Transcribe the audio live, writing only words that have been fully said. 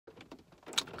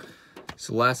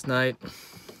So last night,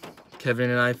 Kevin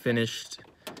and I finished,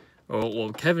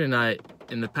 well, Kevin and I,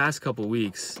 in the past couple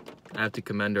weeks, I have to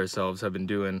commend ourselves, have been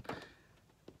doing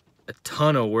a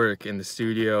ton of work in the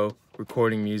studio,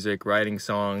 recording music, writing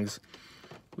songs.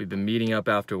 We've been meeting up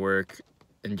after work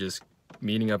and just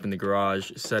meeting up in the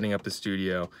garage, setting up the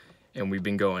studio, and we've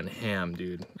been going ham,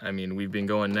 dude. I mean, we've been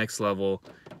going next level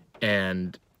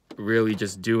and really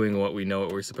just doing what we know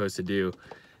what we're supposed to do.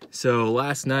 So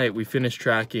last night we finished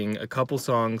tracking a couple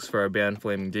songs for our band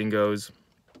Flaming Dingos,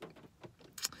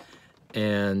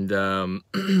 and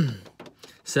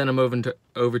sent them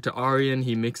over to Arian.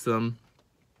 He mixed them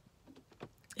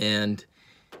and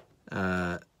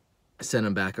sent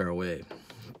them back our way.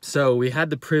 So we had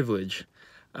the privilege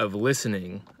of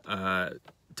listening to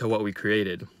what we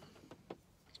created,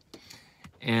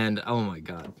 and oh my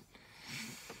god,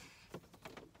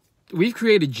 we've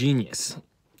created genius.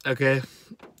 Okay,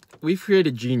 we've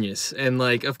created genius. And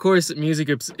like, of course music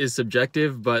is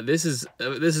subjective, but this is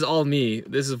all me.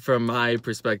 This is from my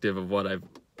perspective of what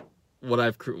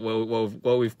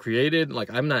we've created. Like,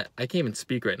 I can't even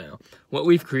speak right now. What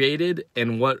we've created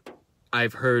and what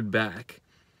I've heard back.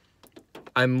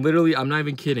 I'm not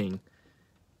even kidding.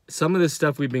 Some of the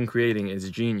stuff we've been creating is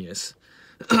genius.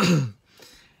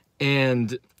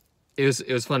 And it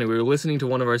was funny. We were listening to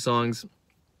one of our songs,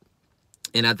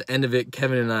 and at the end of it,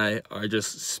 Kevin and I are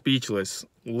just speechless,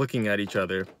 looking at each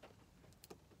other.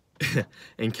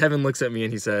 And Kevin looks at me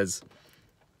and he says,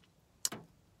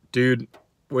 "Dude,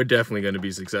 we're definitely going to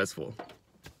be successful."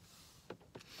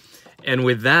 And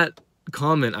with that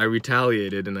comment, I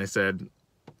retaliated and I said,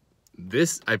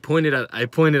 I pointed at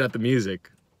the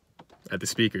music, at the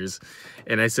speakers,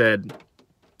 and I said,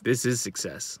 "This is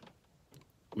success.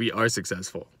 We are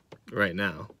successful right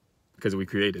now because we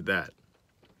created that."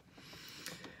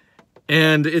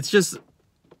 And it's just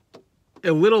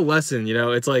a little lesson, you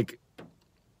know, it's like,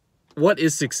 what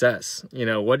is success? You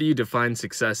know, what do you define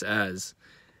success as?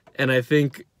 And I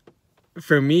think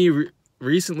for me,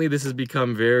 recently, this has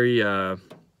become very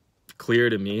clear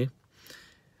to me.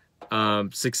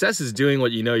 Success is doing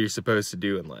what you know you're supposed to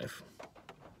do in life.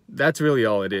 That's really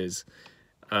all it is.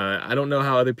 I don't know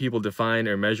how other people define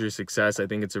or measure success. I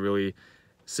think it's a really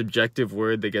subjective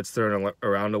word that gets thrown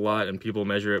around a lot, and people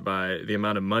measure it by the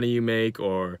amount of money you make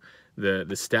or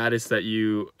the status that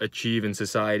you achieve in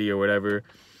society or whatever.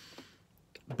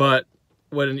 But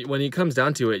when it comes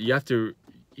down to it, you have to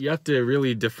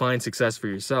really define success for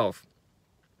yourself.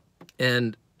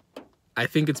 And I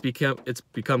think it's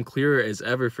become clearer as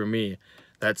ever for me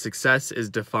that success is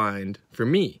defined for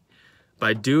me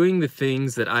by doing the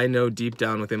things that I know deep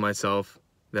down within myself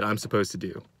that I'm supposed to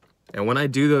do. And when I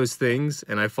do those things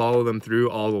and I follow them through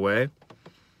all the way,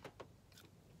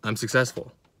 I'm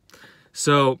successful.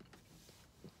 So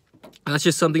that's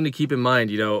just something to keep in mind.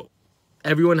 You know,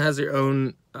 everyone has their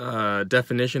own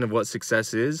definition of what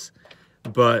success is,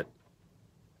 but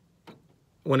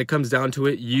when it comes down to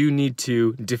it, you need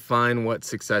to define what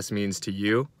success means to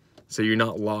you, so you're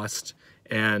not lost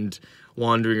and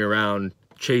wandering around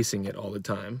chasing it all the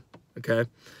time. Okay?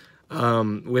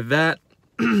 With that,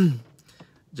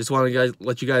 just want to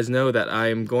let you guys know that I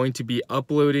am going to be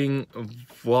uploading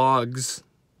vlogs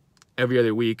every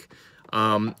other week.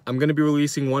 I'm going to be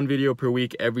releasing one video per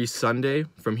week every Sunday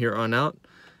from here on out.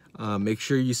 Make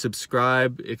sure you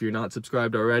subscribe if you're not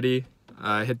subscribed already.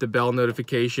 Hit the bell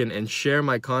notification and share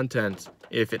my content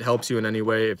if it helps you in any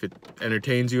way, if it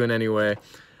entertains you in any way.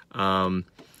 If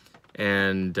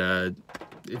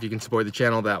you can support the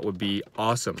channel, that would be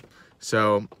awesome.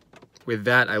 So with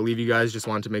that, I leave you guys. Just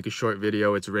wanted to make a short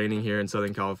video. It's raining here in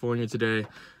Southern California today.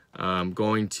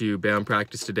 Going to band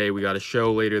practice today. We got a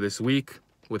show later this week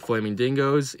with Flaming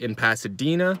Dingos in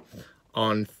Pasadena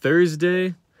on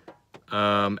Thursday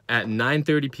at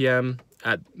 9:30 p.m.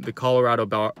 at the Colorado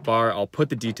Bar. I'll put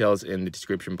the details in the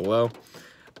description below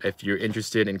if you're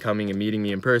interested in coming and meeting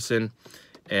me in person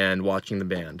and watching the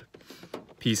band.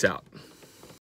 Peace out.